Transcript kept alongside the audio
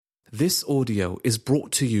This audio is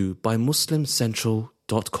brought to you by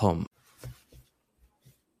MuslimCentral.com.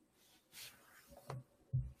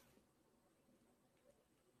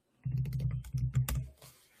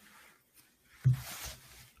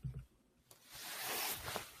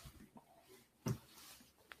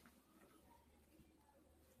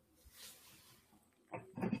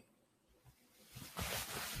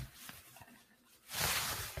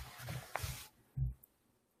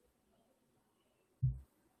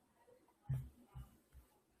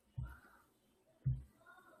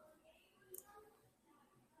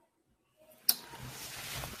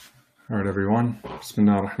 All right, everyone.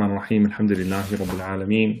 Bismillah ar-Rahman ar-Rahim. Alhamdulillahi Rabbil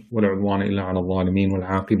Alameen. Wa la udwana illa ala al-zalimin. Wal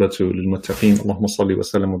aqibatu lil muttaqin. Allahumma salli wa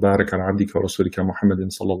sallam wa barik ala abdika wa rasulika Muhammadin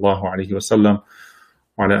sallallahu alayhi wa sallam.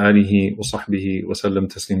 Wa ala alihi wa sahbihi wa sallam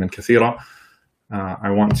tasliman kathira. I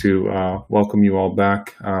want to welcome you all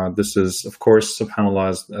back. This is, of course,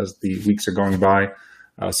 subhanAllah, as the weeks are going by,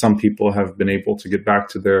 some people have been able to get back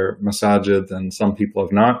to their masajid and some people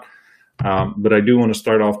have not. But I do want to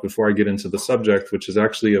start off before I get into the subject, which is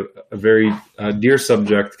actually a very dear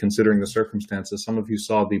subject considering the circumstances. Some of you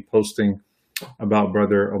saw the posting about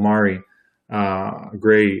Brother Omari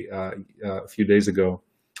Gray a few days ago.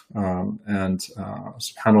 And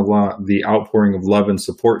subhanAllah, the outpouring of love and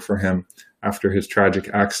support for him after his tragic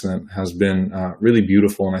accident has been really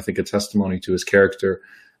beautiful, and I think a testimony to his character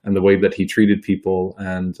and the way that he treated people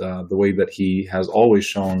and the way that he has always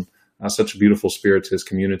shown such a beautiful spirit to his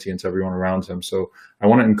community and to everyone around him. So I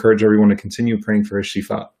want to encourage everyone to continue praying for his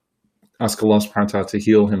shifa. Ask Allah subhanahu wa ta'ala to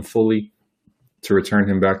heal him fully, to return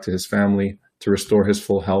him back to his family, to restore his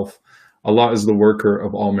full health. Allah is the worker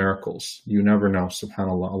of all miracles. You never know,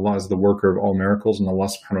 subhanAllah. Allah is the worker of all miracles, and Allah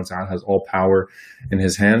subhanahu wa ta'ala has all power in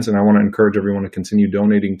his hands. And I want to encourage everyone to continue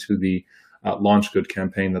donating to the Launch Good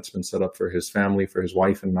campaign that's been set up for his family, for his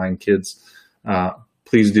wife and 9 kids.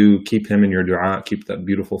 Please do keep him in your dua, keep that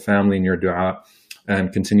beautiful family in your dua,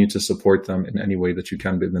 and continue to support them in any way that you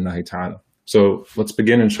can, bi'idhnillahi ta'ala. So let's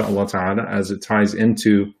begin, inshaAllah ta'ala, as it ties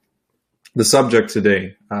into the subject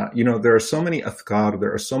today. There are so many athkar,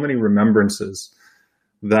 there are so many remembrances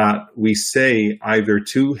that we say either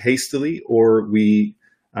too hastily or we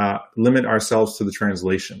limit ourselves to the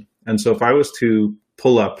translation. And so if I was to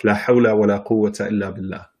pull up, La hawla wa la quwwata illa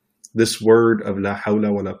billah, this word of La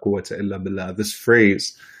hawla wa la quwwata illa billah, this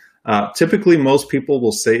phrase, typically most people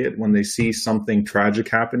will say it when they see something tragic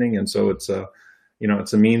happening. And so it's a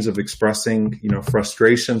means of expressing,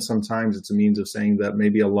 frustration. Sometimes it's a means of saying that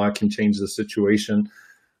maybe Allah can change the situation.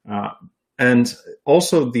 And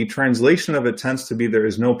also the translation of it tends to be there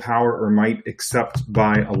is no power or might except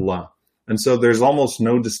by Allah. And so there's almost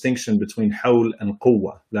no distinction between hawl and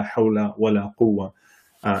quwwah. La hawla wa la quwwah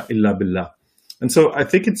illa billah. And so I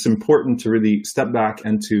think it's important to really step back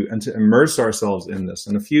and to immerse ourselves in this.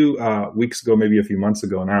 And a few weeks ago, maybe a few months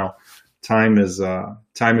ago now, time is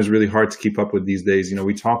really hard to keep up with these days.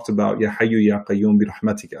 We talked about Ya Hayyu Ya Qayyum bi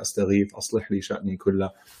rahmatika astaghith aslih li sha'ni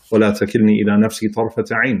kulla wa la takilni ila nafsi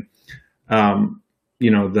tarfata 'ain.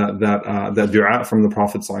 That dua from the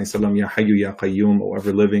Prophet sallallahu alaihi wasallam, Ya Hayyu Ya Qayyum, O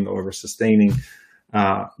ever living, O ever sustaining,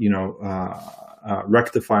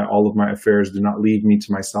 rectify all of my affairs, do not leave me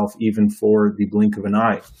to myself even for the blink of an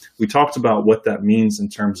eye. We talked about what that means in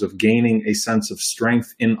terms of gaining a sense of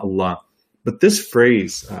strength in Allah. But this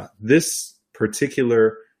phrase, this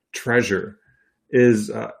particular treasure is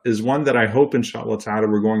one that I hope, inshallah ta'ala,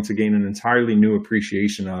 we're going to gain an entirely new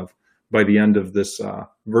appreciation of by the end of this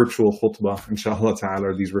virtual khutbah, inshallah ta'ala,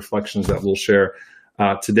 or these reflections that we'll share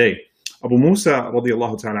today. Abu Musa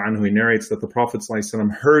radiallahu ta'ala anhu, he narrates that the Prophet sallallahu alaihi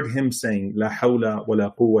wasallam heard him saying, La hawla wa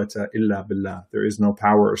la quwwata illa billah. There is no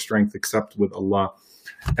power or strength except with Allah.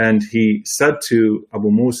 And he said to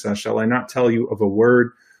Abu Musa, shall I not tell you of a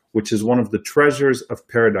word which is one of the treasures of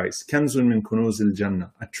paradise? Kanzun min kunuzil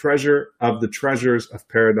jannah, a treasure of the treasures of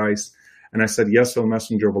paradise. And I said, yes, O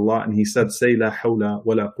Messenger of Allah. And he said, say la hawla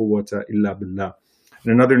wa la quwwata illa billah.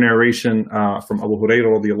 In another narration from Abu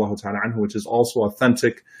Hurairah radiallahu ta'ala anhu, which is also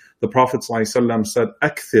authentic, the Prophet ﷺ said,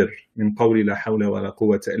 "Akthir min qawli la hawla wa la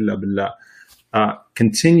quwwata illa billah."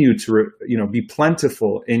 Continue to be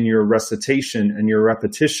plentiful in your recitation and your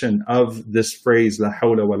repetition of this phrase, la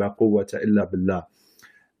hawla wa la quwwata illa billah.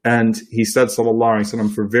 And he said, sallallahu alaihi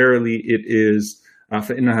wasallam, for verily it is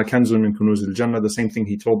فَإِنَّهَا كَنْزٌ مِنْ كُنُوزِ الْجَنَّةِ. The same thing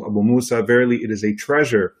he told Abu Musa, verily it is a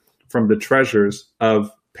treasure from the treasures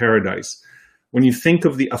of paradise. When you think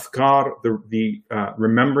of the afkar, the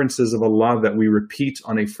remembrances of Allah that we repeat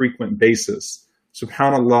on a frequent basis,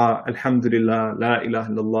 Subhanallah, Alhamdulillah, La ilaha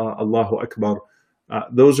illallah, Allahu Akbar,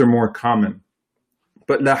 those are more common.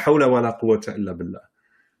 But La hawla wa la quwwata illa billah.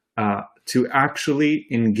 to actually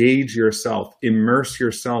engage yourself, immerse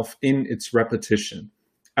yourself in its repetition.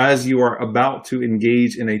 As you are about to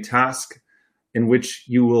engage in a task in which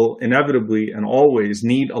you will inevitably and always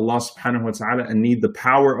need Allah subhanahu wa ta'ala and need the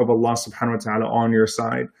power of Allah subhanahu wa ta'ala on your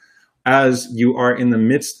side, as you are in the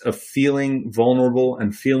midst of feeling vulnerable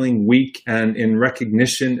and feeling weak and in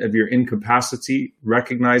recognition of your incapacity,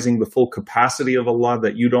 recognizing the full capacity of Allah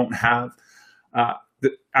that you don't have,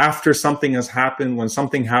 after something has happened, when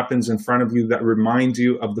something happens in front of you that reminds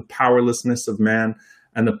you of the powerlessness of man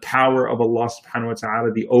and the power of Allah subhanahu wa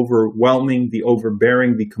ta'ala, the overwhelming, the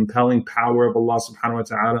overbearing, the compelling power of Allah subhanahu wa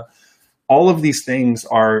ta'ala, all of these things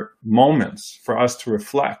are moments for us to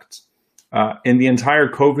reflect in the entire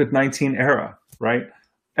COVID-19 era, right?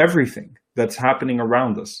 Everything that's happening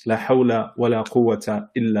around us. La hawla wa la quwwata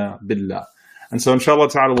illa billah. And so inshallah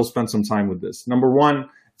ta'ala, we'll spend some time with this. Number one,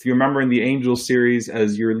 if you remember in the angel series,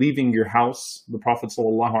 as you're leaving your house, the Prophet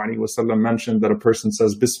ﷺ mentioned that a person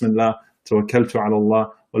says, Bismillah, tawakkaltu ala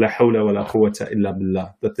Allah, wa la hawla wa la quwwata illa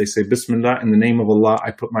billah. That they say, Bismillah, in the name of Allah, I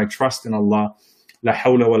put my trust in Allah, la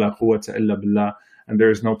hawla wa la quwwata illa billah. And there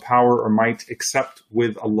is no power or might except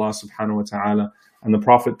with Allah subhanahu wa ta'ala. And the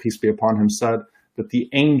Prophet, peace be upon him, said that the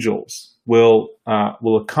angels will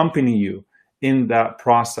accompany you in that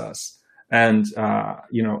process. And,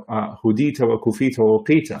 hudita wa kufita wa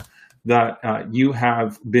qita, that you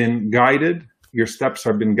have been guided, your steps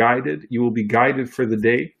have been guided, you will be guided for the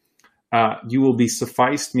day, you will be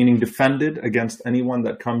sufficed, meaning defended against anyone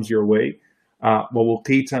that comes your way, wa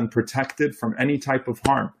wuqita, and protected from any type of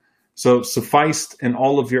harm. So sufficed in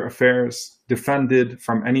all of your affairs, defended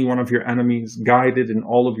from any one of your enemies, guided in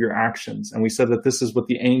all of your actions. And we said that this is what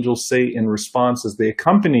the angels say in response as they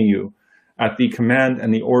accompany you at the command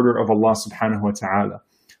and the order of Allah subhanahu wa ta'ala.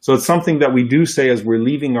 So it's something that we do say as we're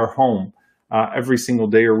leaving our home every single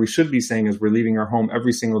day, or we should be saying as we're leaving our home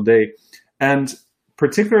every single day. And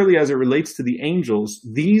particularly as it relates to the angels,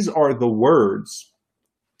 these are the words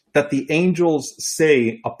that the angels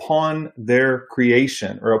say upon their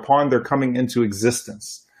creation or upon their coming into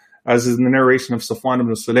existence. As is in the narration of Safwan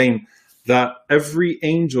ibn Sulaym, that every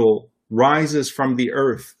angel rises from the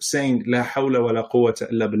earth saying, La hawla wa la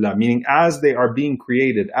quwwata illa billah, meaning as they are being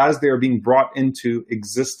created, as they are being brought into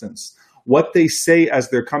existence, what they say as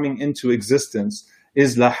they're coming into existence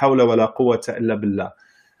is La hawla wa la quwwata illa billah.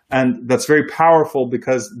 And that's very powerful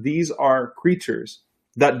because these are creatures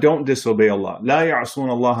that don't disobey Allah. لا يعصون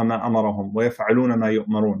الله ما أمرهم ويفعلون ما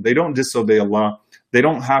يؤمرون. They don't disobey Allah. They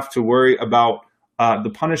don't have to worry about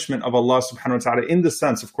the punishment of Allah subhanahu wa ta'ala, in the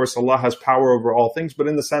sense, of course, Allah has power over all things, but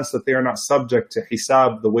in the sense that they are not subject to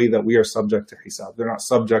hisab the way that we are subject to hisab. They're not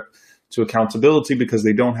subject to accountability because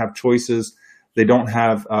they don't have choices. They don't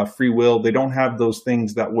have free will. They don't have those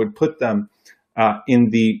things that would put them in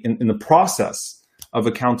the process of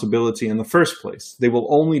accountability in the first place. They will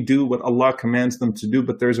only do what Allah commands them to do,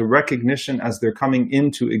 but there's a recognition as they're coming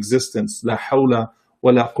into existence, la hawla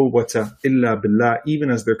wa la quwwata illa billah, even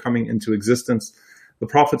as they're coming into existence. The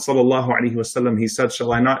Prophet ﷺ, he said,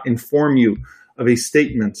 shall I not inform you of a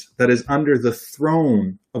statement that is under the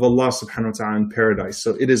throne of Allah subhanahu wa ta'ala in paradise?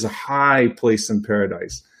 So it is a high place in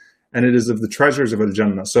paradise, and it is of the treasures of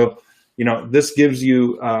Al-Jannah. So, this gives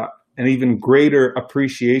you an even greater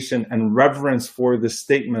appreciation and reverence for this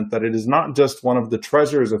statement, that it is not just one of the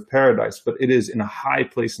treasures of paradise, but it is in a high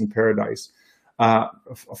place in paradise,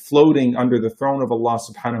 floating under the throne of Allah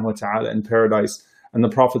subhanahu wa ta'ala in paradise. And the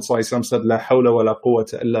Prophet ﷺ said, La hawla wa la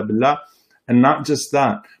quwwata illa billah. And not just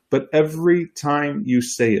that, but every time you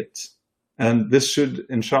say it, and this should,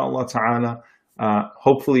 inshallah ta'ala,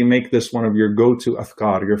 hopefully make this one of your go-to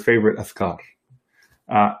adhkar, your favorite adhkar.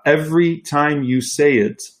 Every time you say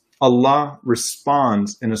it, Allah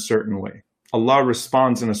responds in a certain way. Allah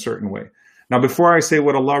responds in a certain way. Now, before I say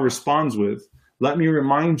what Allah responds with, let me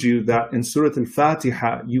remind you that in Surah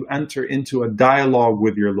Al-Fatiha, you enter into a dialogue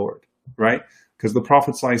with your Lord, right? Because the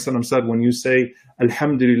Prophet ﷺ said, when you say,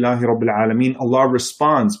 Alhamdulillahi Rabbil Alameen, Allah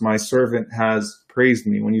responds, my servant has praised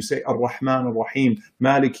me. When you say, Ar-Rahman Ar-Rahim,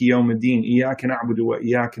 Maliki Yawmiddin, Iyaka na'budu wa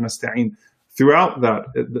Iyaka nasta'in. Throughout that,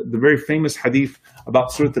 the very famous hadith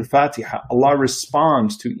about Surah Al-Fatiha, Allah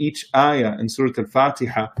responds to each ayah in Surah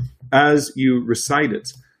Al-Fatiha as you recite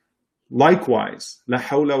it. Likewise, La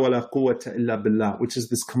hawla wa la quwwata illa billah, which is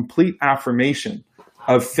this complete affirmation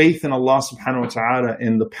of faith in Allah subhanahu wa ta'ala,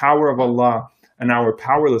 in the power of Allah and our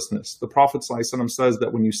powerlessness. The Prophet ﷺ says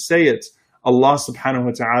that when you say it, Allah subhanahu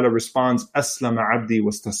wa ta'ala responds, Aslama abdi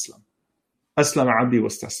wastaslam. Aslama abdi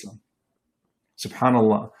wastaslam.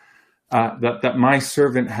 Subhanallah. That my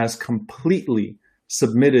servant has completely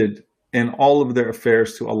submitted in all of their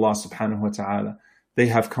affairs to Allah subhanahu wa ta'ala. They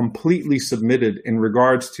have completely submitted in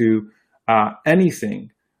regards to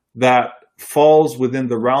anything that falls within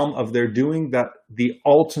the realm of their doing, that the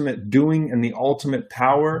ultimate doing and the ultimate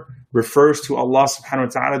power refers to Allah subhanahu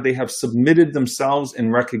wa ta'ala. They have submitted themselves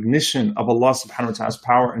in recognition of Allah subhanahu wa ta'ala's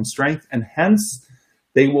power and strength, and hence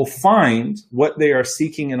they will find what they are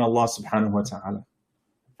seeking in Allah subhanahu wa ta'ala.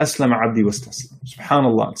 Aslama abdi wastaslam.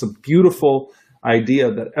 SubhanAllah. It's a beautiful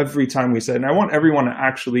idea that every time we say, and I want everyone to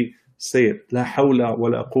actually say it, La hawla wa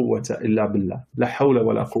la quwwata illa billah. La hawla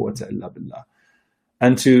wa la quwwata illa billah.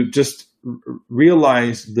 And to just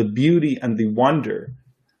realize the beauty and the wonder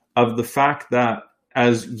of the fact that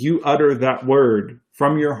as you utter that word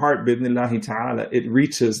from your heart, bidnillahi ta'ala, it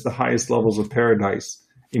reaches the highest levels of paradise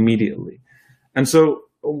immediately. And so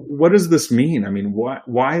what does this mean? I mean,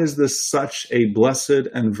 why is this such a blessed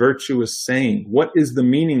and virtuous saying? What is the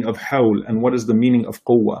meaning of hawl and what is the meaning of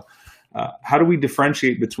quwwah? How do we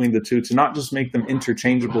differentiate between the two to not just make them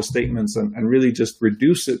interchangeable statements and really just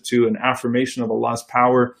reduce it to an affirmation of Allah's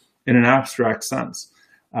power in an abstract sense?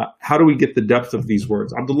 How do we get the depth of these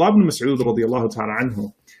words? Abdullah ibn Mas'ud radiyallahu ta'ala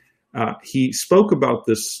anhu, he spoke about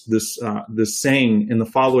this saying in the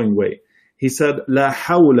following way. He said, La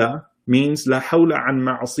hawla means La hawla an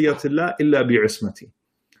ma'asiyatillah illa bi'ismati.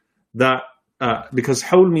 That because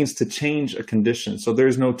hawl means to change a condition. So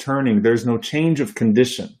there's no turning, there's no change of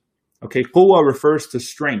condition. Okay, quwwah refers to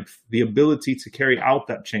strength, the ability to carry out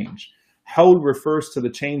that change. Hawl refers to the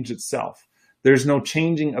change itself. There's no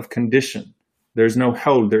changing of condition. There's no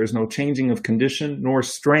hawl, there is no changing of condition nor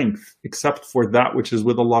strength except for that which is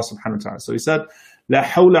with Allah subhanahu wa ta'ala. So he said, La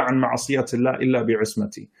hawla an ma'asiyatillah illa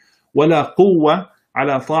bi'ismati. Wa la quwwa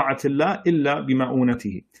ala ta'atillah illa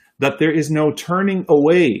bima'unatihi. That there is no turning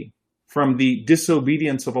away from the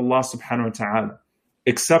disobedience of Allah subhanahu wa ta'ala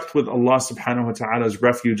except with Allah subhanahu wa ta'ala's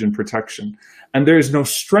refuge and protection. And there is no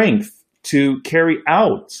strength to carry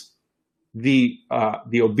out the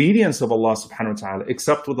obedience of Allah subhanahu wa ta'ala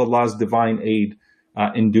except with Allah's divine aid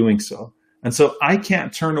in doing so. And so I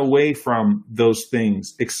can't turn away from those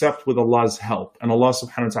things except with Allah's help and Allah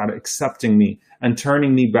subhanahu wa ta'ala accepting me and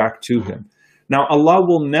turning me back to Him. Now Allah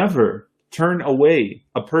will never turn away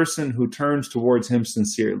a person who turns towards Him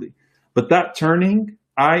sincerely. But that turning,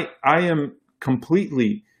 I am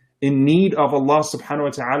completely in need of Allah subhanahu wa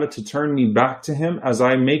ta'ala to turn me back to Him as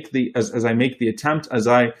I make the attempt, as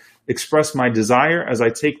I express my desire, as I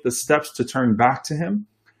take the steps to turn back to Him.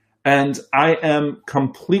 And I am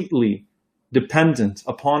completely dependent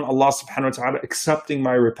upon Allah subhanahu wa ta'ala accepting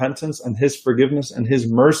my repentance and His forgiveness and His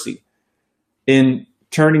mercy in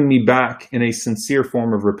turning me back in a sincere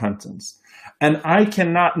form of repentance. And I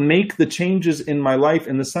cannot make the changes in my life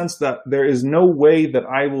in the sense that there is no way that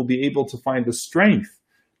I will be able to find the strength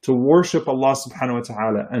to worship Allah subhanahu wa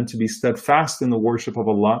ta'ala and to be steadfast in the worship of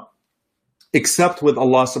Allah, except with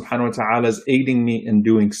Allah subhanahu wa ta'ala's aiding me in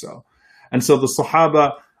doing so. And so the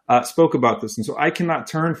Sahaba spoke about this. And so I cannot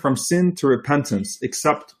turn from sin to repentance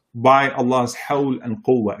except by Allah's hawl and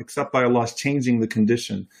quwwah, except by Allah's changing the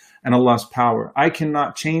condition and Allah's power. I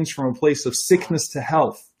cannot change from a place of sickness to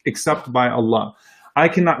health except by Allah. I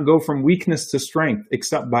cannot go from weakness to strength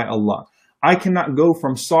except by Allah. I cannot go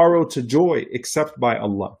from sorrow to joy except by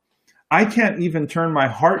Allah. I can't even turn my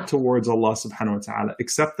heart towards Allah subhanahu wa ta'ala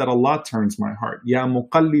except that Allah turns my heart. Ya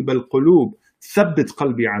muqallib al-qulub, thabbit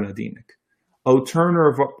qalbi ala dinik. O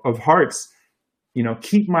turner of hearts,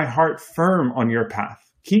 keep my heart firm on your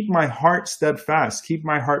path. Keep my heart steadfast. Keep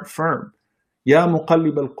my heart firm. Ya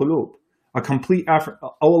muqallib al-qulub. A complete effort.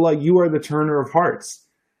 Oh Allah, you are the turner of hearts.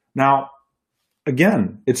 Now,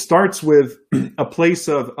 again, it starts with a place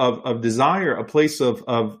of desire, a place of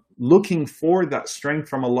looking for that strength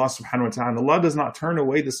from Allah subhanahu wa ta'ala. Allah does not turn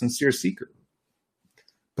away the sincere seeker.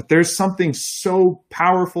 But there's something so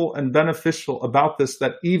powerful and beneficial about this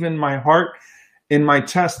that even my heart in my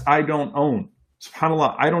chest, I don't own.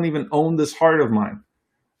 SubhanAllah, I don't even own this heart of mine.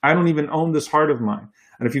 I don't even own this heart of mine.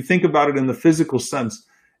 And if you think about it in the physical sense,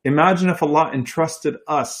 imagine if Allah entrusted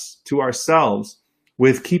us to ourselves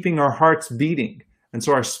with keeping our hearts beating, and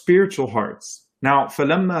so our spiritual hearts. Now,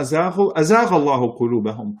 فَلَمَّا زَاغُوا أَزَاغَ اللَّهُ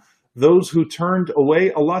قُلُوبَهُم. Those who turned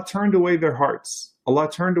away, Allah turned away their hearts. Allah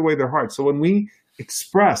turned away their hearts. So when we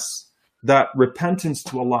express that repentance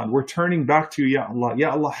to Allah, we're turning back to you, Ya Allah.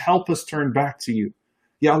 Ya Allah, help us turn back to you.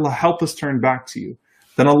 Ya Allah, help us turn back to you.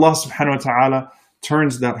 Then Allah subhanahu wa ta'ala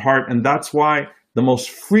turns that heart, and that's why the most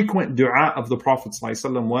frequent dua of the Prophet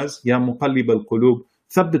ﷺ was, Ya muqallib al-qulub,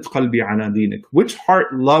 thabbit qalbi ala dinik. Which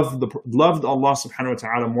heart loved Allah subhanahu wa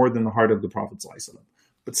ta'ala more than the heart of the Prophet ﷺ?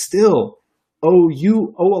 But still, O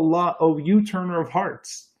Allah, O you turner of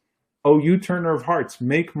hearts, O you turner of hearts,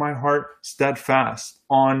 make my heart steadfast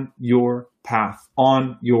on your path,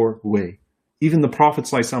 on your way. Even the Prophet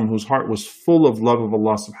ﷺ, whose heart was full of love of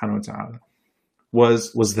Allah subhanahu wa ta'ala,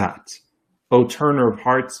 was that. O turner of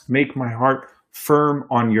hearts, make my heart firm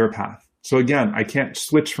on your path. So again, I can't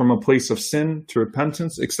switch from a place of sin to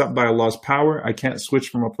repentance except by Allah's power. I can't switch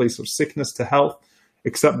from a place of sickness to health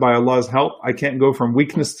except by Allah's help. I can't go from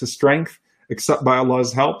weakness to strength except by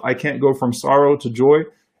Allah's help. I can't go from sorrow to joy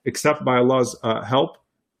except by Allah's help.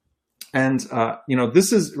 And,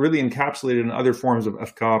 this is really encapsulated in other forms of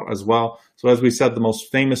afkar as well. So as we said, the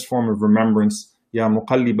most famous form of remembrance, Ya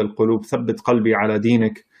muqallib al-qulub, thabbit qalbi ala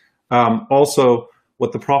dinik. Also,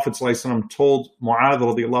 what the Prophet ﷺ told Mu'adh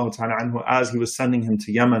radiallahu ta'ala anhu as he was sending him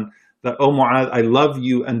to Yemen, that, O Mu'adh, I love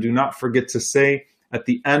you, and do not forget to say at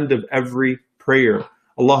the end of every prayer,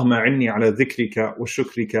 Allahumma inni ala dhikrika wa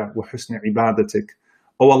shukrika wa husni ibadatik.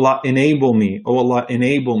 O Allah, enable me. O Allah,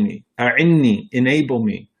 enable me. A'inni, enable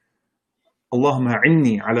me. Allahumma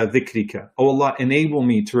inni ala dhikrika. O Allah, enable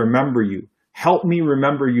me to remember you. Help me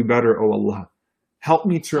remember you better, O Allah. Help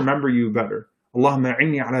me to remember you better. Allahumma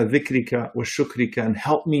inni ala dhikrika wa shukrika, and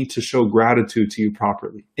help me to show gratitude to you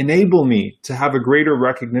properly. Enable me to have a greater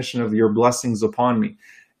recognition of your blessings upon me,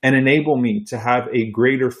 and enable me to have a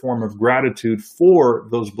greater form of gratitude for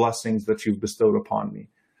those blessings that you've bestowed upon me.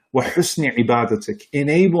 Wa husni ibadatik,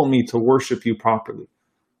 enable me to worship you properly.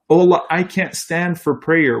 Oh Allah, I can't stand for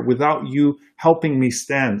prayer without you helping me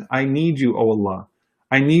stand. I need you, oh Allah.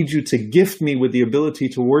 I need you to gift me with the ability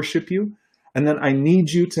to worship you. And then I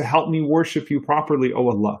need you to help me worship you properly, O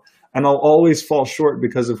Allah. And I'll always fall short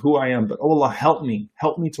because of who I am. But, O Allah, help me.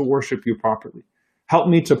 Help me to worship you properly. Help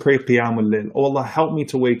me to pray Qiyamul Layl. O Allah, help me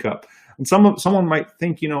to wake up. And someone might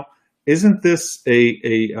think, isn't this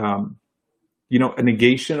a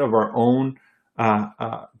negation of our own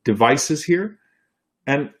devices here?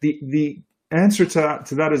 And the answer to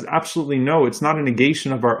that is absolutely no. It's not a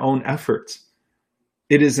negation of our own efforts.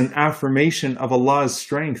 It is an affirmation of Allah's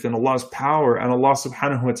strength and Allah's power, and Allah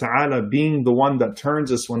subhanahu wa ta'ala being the one that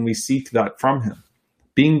turns us when we seek that from Him,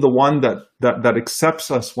 being the one that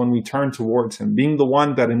accepts us when we turn towards Him, being the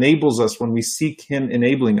one that enables us when we seek Him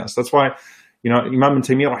enabling us. That's why, Imam Ibn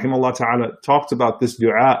Taymiyyah rahimahullah ta'ala talked about this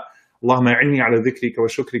dua, Allahumma inni ala dhikrika wa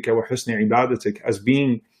shukrika wa husni ibadatik, as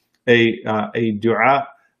being a dua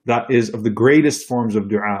that is of the greatest forms of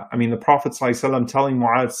dua. I mean, the Prophet ﷺ telling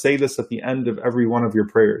Mu'adh, say this at the end of every one of your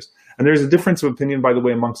prayers. And there's a difference of opinion, by the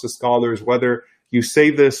way, amongst the scholars, whether you say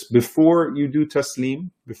this before you do taslim,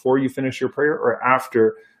 before you finish your prayer, or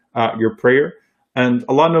after your prayer. And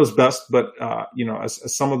Allah knows best, but as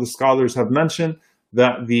some of the scholars have mentioned,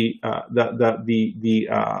 that the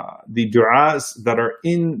du'as that are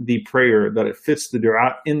in the prayer, that it fits the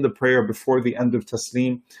du'a in the prayer before the end of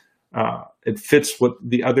taslim, it fits with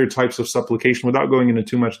the other types of supplication. Without going into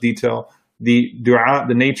too much detail, the dua,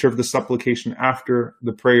 the nature of the supplication after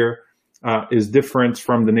the prayer is different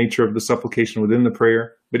from the nature of the supplication within the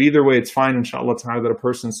prayer. But either way, it's fine, inshallah ta'ala, that a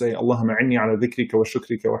person say, Allahumma inni ala dhikrika wa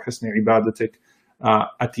shukrika wa husni ibadatik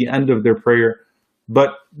at the end of their prayer.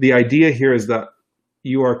 But the idea here is that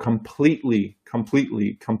you are completely at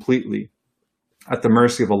the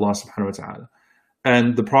mercy of Allah subhanahu wa ta'ala.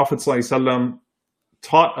 And the Prophet sallallahu alaihi wasallam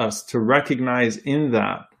taught us to recognize in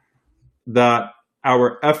that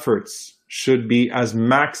our efforts should be as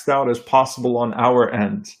maxed out as possible on our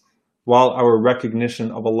end, while our recognition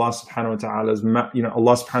of Allah subhanahu wa ta'ala's,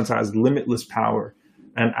 Allah subhanahu wa ta'ala's limitless power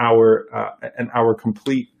and our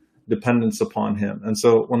complete dependence upon Him. And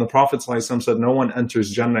so when the Prophet ﷺ said, no one enters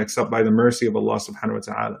Jannah except by the mercy of Allah subhanahu wa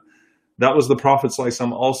ta'ala, that was the Prophet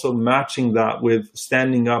ﷺ also matching that with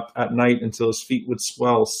standing up at night until his feet would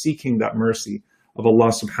swell, seeking that mercy of Allah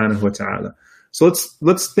subhanahu wa ta'ala. So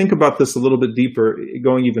let's think about this a little bit deeper,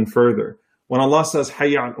 going even further. When Allah says,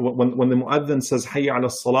 when the mu'adhin says, Hayya ala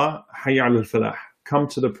salah, Hayya ala falah, come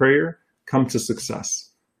to the prayer, come to success.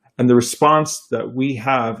 And the response that we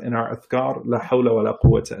have in our adhkar, la hawla wa la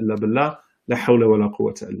quwwata illa billah, la hawla wa la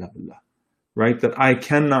quwwata illa billah. Right? That I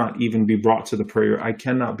cannot even be brought to the prayer. I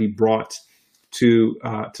cannot be brought to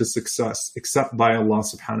success except by Allah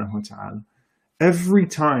subhanahu wa ta'ala. Every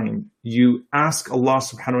time you ask Allah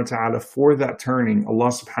subhanahu wa ta'ala for that turning, Allah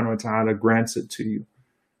subhanahu wa ta'ala grants it to you.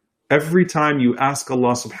 Every time you ask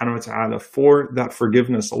Allah subhanahu wa ta'ala for that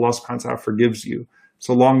forgiveness, Allah subhanahu wa ta'ala forgives you,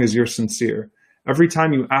 so long as you're sincere. Every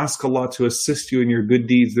time you ask Allah to assist you in your good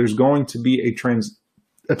deeds, there's going to be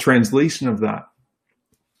a translation of that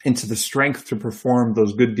into the strength to perform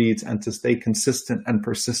those good deeds and to stay consistent and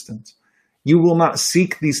persistent. You will not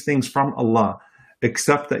seek these things from Allah,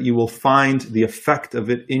 except that you will find the effect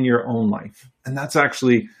of it in your own life. And that's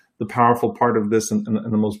actually the powerful part of this and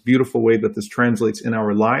the most beautiful way that this translates in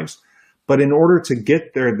our lives. But in order to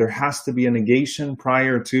get there, there has to be a negation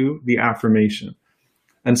prior to the affirmation.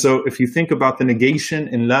 And so if you think about the negation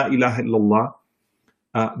in La ilaha illallah,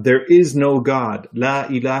 there is no God, La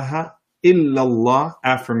ilaha illallah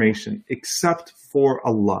affirmation, except for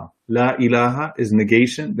Allah. La ilaha is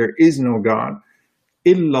negation, there is no God,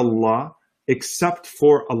 illallah, except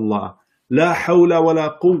for Allah. La hawla wa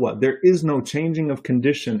la quwwa, there is no changing of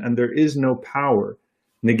condition and there is no power.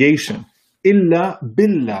 Negation. Illa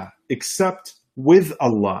billah, except with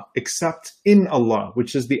Allah, except in Allah,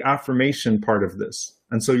 which is the affirmation part of this.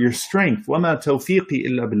 And so your strength, وَمَا تَوْفِيقِي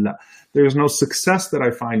إِلَّا بِاللَّهِ, there is no success that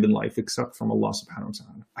I find in life except from Allah subhanahu wa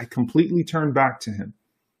ta'ala. I completely turn back to Him.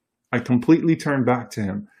 I completely turn back to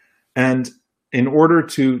Him. And in order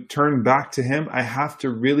to turn back to Him, I have to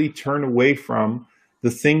really turn away from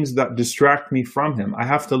the things that distract me from Him. I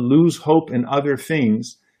have to lose hope in other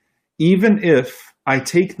things, even if I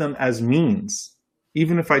take them as means.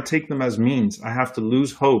 Even if I take them as means, I have to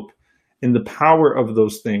lose hope in the power of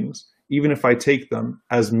those things, even if I take them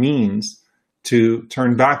as means to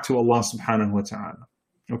turn back to Allah subhanahu wa ta'ala.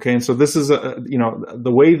 Okay, and so this is,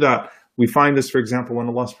 the way that we find this, for example, when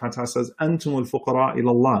Allah subhanahu wa ta'ala says, أَنْتُمُ الْفُقَرَاءِ إِلَى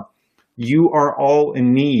اللَّهِ, you are all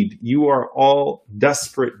in need. You are all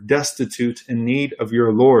desperate, destitute, in need of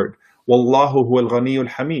your Lord. Wallahu huwal ghaniyul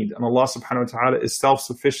hamid. And Allah subhanahu wa ta'ala is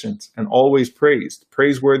self-sufficient and always praised.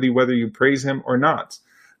 Praiseworthy whether you praise Him or not.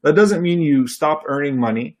 That doesn't mean you stop earning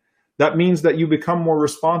money. That means that you become more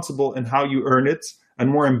responsible in how you earn it and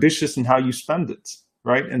more ambitious in how you spend it,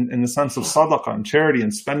 right? In the sense of sadaqah and charity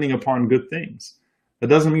and spending upon good things. That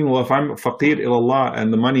doesn't mean, well, if I'm faqir ilallah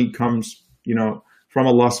and the money comes, from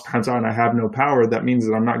Allah subhanahu wa ta'ala and I have no power, that means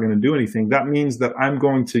that I'm not going to do anything. That means that I'm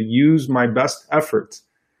going to use my best effort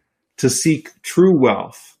to seek true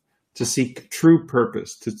wealth, to seek true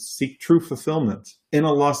purpose, to seek true fulfillment in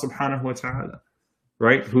Allah subhanahu wa ta'ala,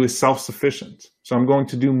 right? Who is self-sufficient. So I'm going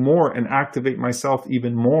to do more and activate myself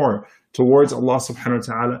even more towards Allah subhanahu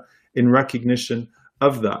wa ta'ala in recognition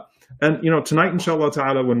of that. And, tonight, inshallah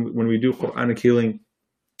ta'ala, when we do Quranic healing,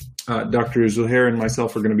 Dr. Zuhair and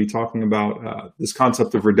myself are going to be talking about this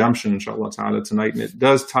concept of redemption, inshallah ta'ala, tonight. And it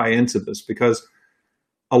does tie into this because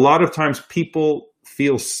a lot of times people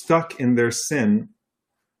feel stuck in their sin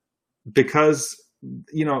because,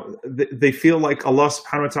 they feel like Allah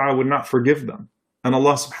subhanahu wa ta'ala would not forgive them. And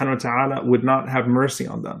Allah subhanahu wa ta'ala would not have mercy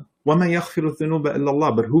on them. وَمَا يَغْفِرُ الذُّنُوبَ إِلَّا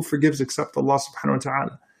اللَّهِ, but who forgives except Allah subhanahu wa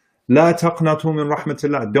ta'ala? لَا تَقْنَطُوا مِنْ رَحْمَةِ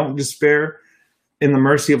اللَّهِ, don't despair in the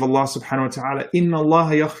mercy of Allah subhanahu wa ta'ala. إِنَّ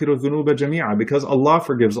اللَّهَ يَغْفِرُ الذُّنُوبَ جَمِيعًا, because Allah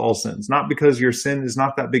forgives all sins. Not because your sin is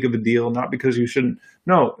not that big of a deal, not because you shouldn't.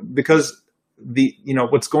 No, because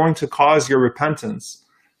what's going to cause your repentance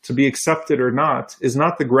to be accepted or not is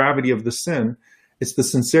not the gravity of the sin, it's the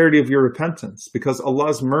sincerity of your repentance, because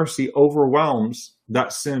Allah's mercy overwhelms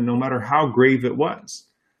that sin no matter how grave it was.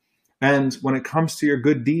 And when it comes to your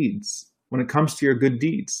good deeds,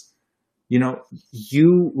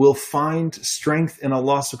 you will find strength in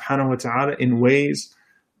Allah subhanahu wa ta'ala in ways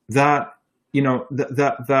that,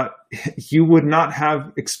 that you would not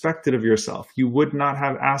have expected of yourself. You would not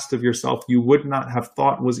have asked of yourself. You would not have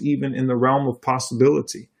thought was even in the realm of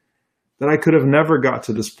possibility. That I could have never got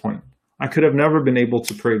to this point. I could have never been able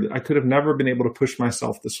to pray. I could have never been able to push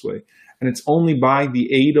myself this way. And it's only by the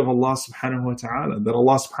aid of Allah subhanahu wa ta'ala that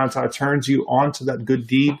Allah subhanahu wa ta'ala turns you onto that good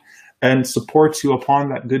deed and supports you upon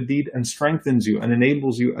that good deed and strengthens you and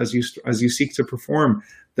enables you as you seek to perform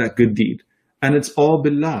that good deed. And it's all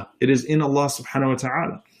billah. It is in Allah subhanahu wa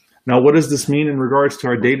ta'ala. Now, what does this mean in regards to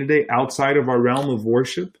our day-to-day outside of our realm of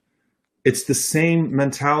worship? It's the same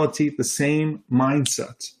mentality, the same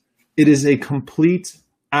mindset. It is a complete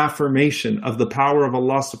affirmation of the power of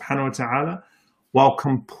Allah subhanahu wa ta'ala while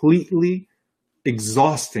completely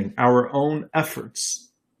exhausting our own efforts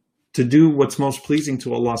to do what's most pleasing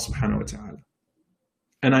to Allah subhanahu wa ta'ala.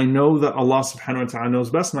 And I know that Allah subhanahu wa ta'ala knows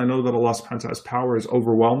best, and I know that Allah subhanahu wa ta'ala's power is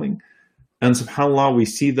overwhelming. And subhanAllah, we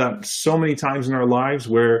see that so many times in our lives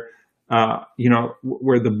where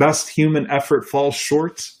the best human effort falls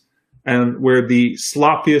short and where the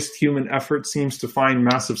sloppiest human effort seems to find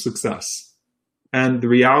massive success. And the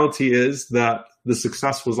reality is that the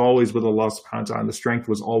success was always with Allah subhanahu wa ta'ala, and the strength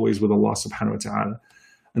was always with Allah subhanahu wa ta'ala.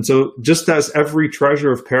 And so just as every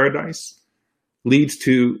treasure of paradise leads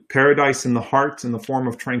to paradise in the heart in the form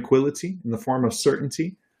of tranquility, in the form of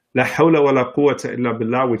certainty, la hawla wa la quwwata illa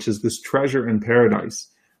billah, which is this treasure in paradise,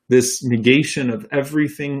 this negation of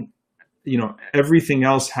everything, everything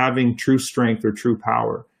else having true strength or true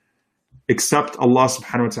power, except Allah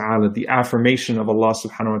subhanahu wa ta'ala, the affirmation of Allah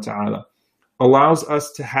subhanahu wa ta'ala, allows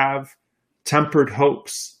us to have tempered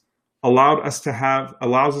hopes, allows us to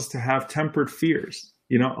have tempered fears.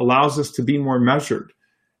 allows us to be more measured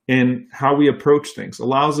in how we approach things,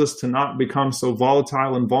 allows us to not become so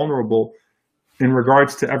volatile and vulnerable in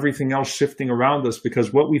regards to everything else shifting around us,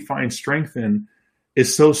 because what we find strength in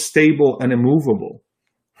is so stable and immovable,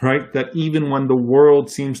 right? That even when the world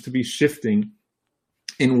seems to be shifting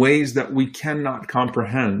in ways that we cannot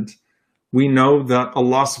comprehend, we know that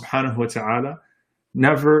Allah subhanahu wa ta'ala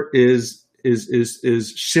never is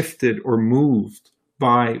shifted or moved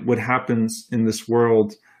by what happens in this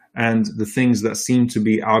world and the things that seem to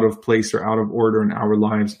be out of place or out of order in our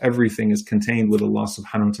lives. Everything is contained with Allah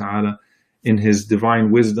subhanahu wa ta'ala in His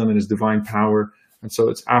divine wisdom and His divine power. And so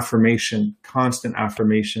it's affirmation, constant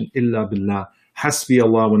affirmation, illa billah, hasbi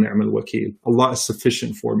Allah wa ni'mal wakil. Allah is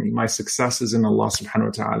sufficient for me. My success is in Allah subhanahu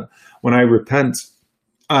wa ta'ala. When I repent,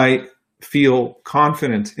 I feel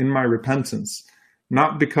confident in my repentance,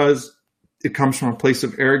 not because it comes from a place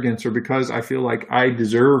of arrogance or because I feel like I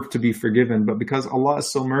deserve to be forgiven, but because Allah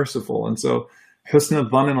is so merciful. And so husn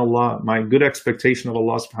al-dhan in Allah, my good expectation of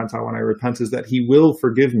Allah subhanahu wa ta'ala when I repent is that He will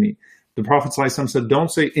forgive me. The Prophet ﷺ said,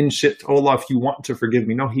 don't say, in shit, oh Allah, if you want to forgive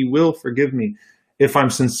me. No, He will forgive me if I'm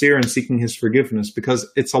sincere in seeking His forgiveness,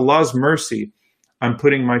 because it's Allah's mercy I'm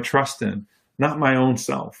putting my trust in, not my own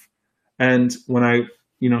self. And when I,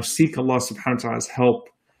 seek Allah subhanahu wa ta'ala's help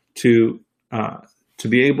to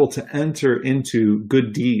be able to enter into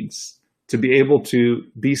good deeds, to be able to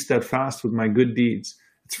be steadfast with my good deeds,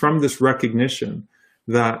 it's from this recognition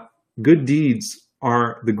that good deeds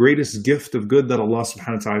are the greatest gift of good that Allah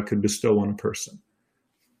subhanahu wa ta'ala could bestow on a person.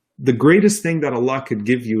 The greatest thing that Allah could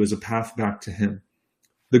give you is a path back to Him.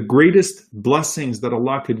 The greatest blessings that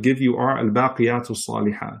Allah could give you are al-baqiyatu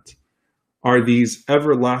salihat, are these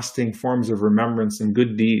everlasting forms of remembrance and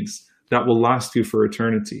good deeds that will last you for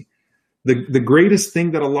eternity. The greatest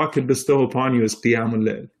thing that Allah could bestow upon you is qiyamul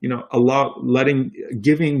layl. Allah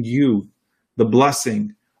giving you the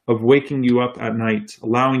blessing of waking you up at night,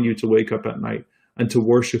 allowing you to wake up at night and to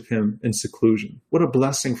worship Him in seclusion. What a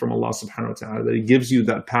blessing from Allah subhanahu wa ta'ala, that He gives you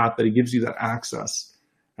that path, that He gives you that access,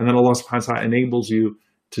 and then Allah subhanahu wa ta'ala enables you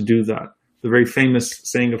to do that. The very famous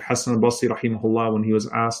saying of Hasan al-Basri rahimahullah, when he was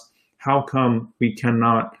asked, how come we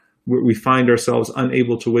find ourselves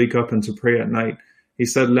unable to wake up and to pray at night? He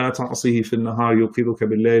said, "La ta'asihi fil nahar yuqiduka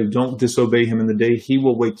bil layl." Don't disobey Him in the day. He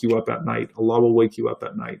will wake you up at night. Allah will wake you up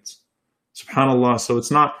at night. SubhanAllah. So it's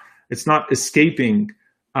not escaping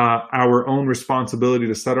our own responsibility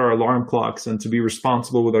to set our alarm clocks and to be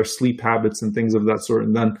responsible with our sleep habits and things of that sort.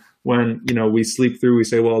 And then when we sleep through, we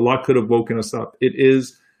say, well, Allah could have woken us up. It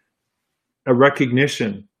is a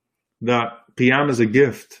recognition that Qiyam is a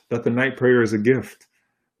gift, that the night prayer is a gift,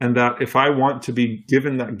 and that if I want to be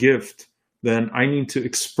given that gift, then I need to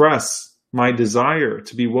express my desire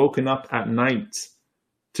to be woken up at night,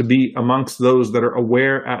 to be amongst those that are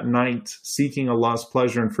aware at night, seeking Allah's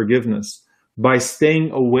pleasure and forgiveness, by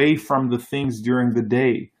staying away from the things during the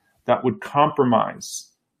day that would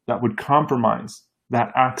compromise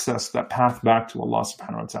that access, that path back to Allah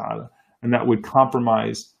subhanahu wa ta'ala, and that would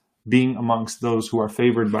compromise being amongst those who are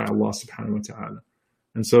favored by Allah subhanahu wa ta'ala.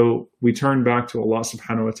 And so we turn back to Allah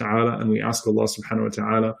subhanahu wa ta'ala and we ask Allah subhanahu wa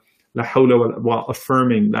ta'ala, la hawla wa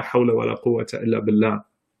affirming, la hawla wa la quwwata illa billah,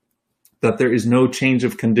 that there is no change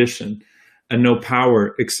of condition and no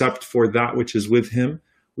power except for that which is with Him.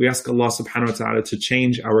 We ask Allah subhanahu wa ta'ala to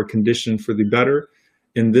change our condition for the better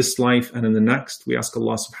in this life and in the next. We ask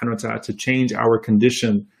Allah subhanahu wa ta'ala to change our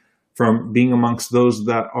condition from being amongst those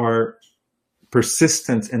that are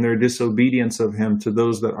persistent in their disobedience of Him to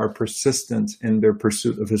those that are persistent in their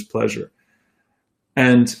pursuit of His pleasure.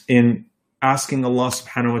 And in asking Allah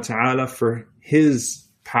subhanahu wa ta'ala for His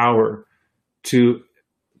power to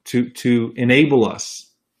enable us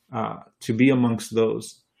to be amongst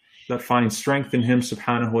those that find strength in Him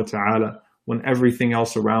subhanahu wa ta'ala when everything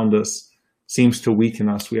else around us seems to weaken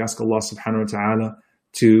us. We ask Allah subhanahu wa ta'ala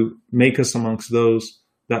to make us amongst those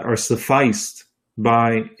that are sufficed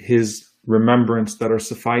by His remembrance, that are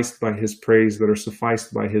sufficed by His praise, that are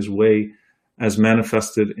sufficed by His way as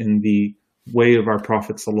manifested in the way of our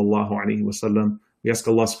Prophet sallallahu alaihi wasallam. We ask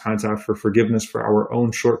Allah subhanahu wa ta'ala for forgiveness for our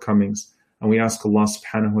own shortcomings, and we ask Allah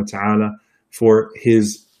subhanahu wa ta'ala for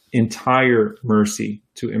His entire mercy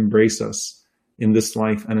to embrace us in this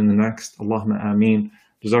life and in the next. Allahumma ameen.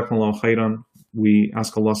 Jazakumullahu khairan. We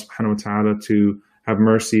ask Allah subhanahu wa ta'ala to have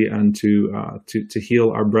mercy and to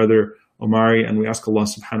heal our brother Omari, and we ask Allah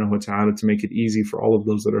subhanahu wa ta'ala to make it easy for all of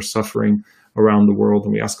those that are suffering around the world,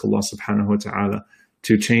 and we ask Allah subhanahu wa ta'ala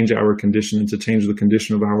to change our condition and to change the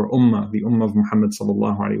condition of our ummah, the ummah of Muhammad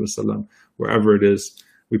sallallahu alaihi wasallam, wherever it is.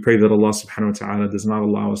 We pray that Allah subhanahu wa ta'ala does not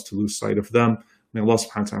allow us to lose sight of them. May Allah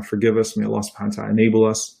subhanahu wa ta'ala forgive us. May Allah subhanahu wa ta'ala enable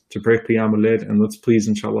us to pray Qiyamul Layl. And let's please,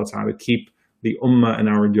 inshallah ta'ala, keep the ummah in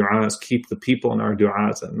our du'as, keep the people in our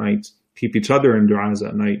du'as at night, keep each other in du'as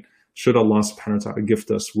at night. Should Allah subhanahu wa ta'ala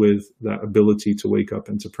gift us with that ability to wake up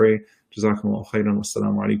and to pray. Jazakumullahu khairan.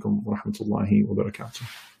 Wassalamu alaikum wa rahmatullahi wa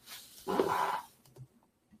barakatuh.